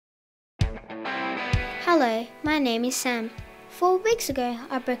Hello, my name is Sam. 4 weeks ago,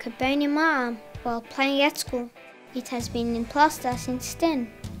 I broke a bone in my arm while playing at school. It has been in plaster since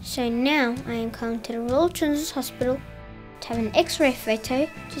then. So now I am coming to the Royal Children's Hospital to have an X-ray photo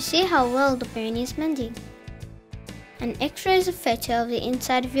to see how well the bone is mending. An X-ray is a photo of the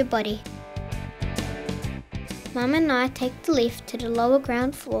inside of your body. Mum and I take the lift to the lower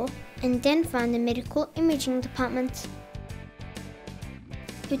ground floor and then find the medical imaging department.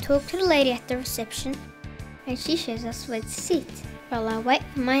 We talk to the lady at the reception and she shows us where to sit while I wait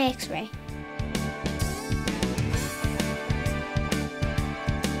for my X-ray.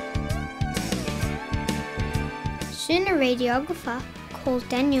 Soon a radiographer called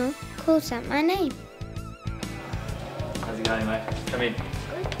Daniel calls out my name. How's it going, mate? Come in.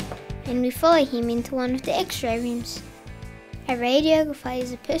 And we follow him into one of the X-ray rooms. A radiographer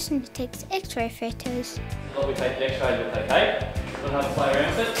is a person who takes X-ray photos. What we take the X-ray with, okay? We'll have a play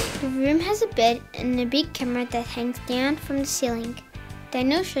around with it. The room has a bed and a big camera that hangs down from the ceiling.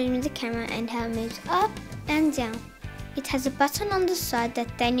 Daniel shows me the camera and how it moves up and down. It has a button on the side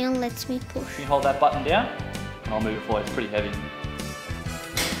that Daniel lets me push. Can you hold that button down? And I'll move it forward, it's pretty heavy.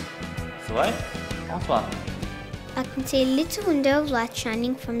 This way. Nice one. I can see a little window of light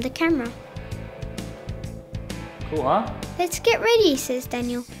shining from the camera. Cool, huh? Let's get ready, says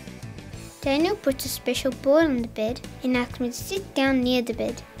Daniel. Daniel puts a special board on the bed and asks me to sit down near the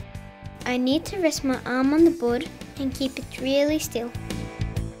bed. I need to rest my arm on the board and keep it really still.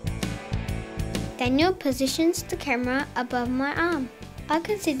 Daniel positions the camera above my arm. I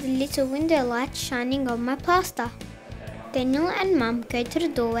can see the little window light shining on my plaster. Daniel and Mum go to the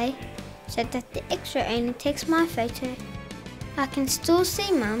doorway so that the X-ray only takes my photo. I can still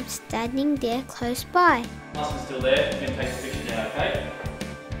see Mum standing there close by. Nice and still there, you can take the picture now, okay?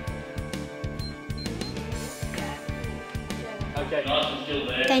 Okay, nice and still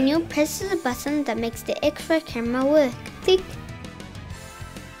there. Daniel presses a button that makes the X-ray camera work. Click.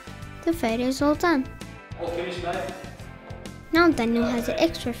 The photo is all done. All finished, mate? Now Daniel has an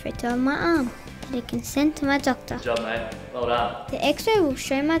X-ray photo of my arm that he can send to my doctor. Good job, mate. Well done. The X-ray will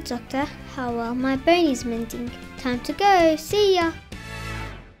show my doctor how well my bone is mending. Time to go. See ya!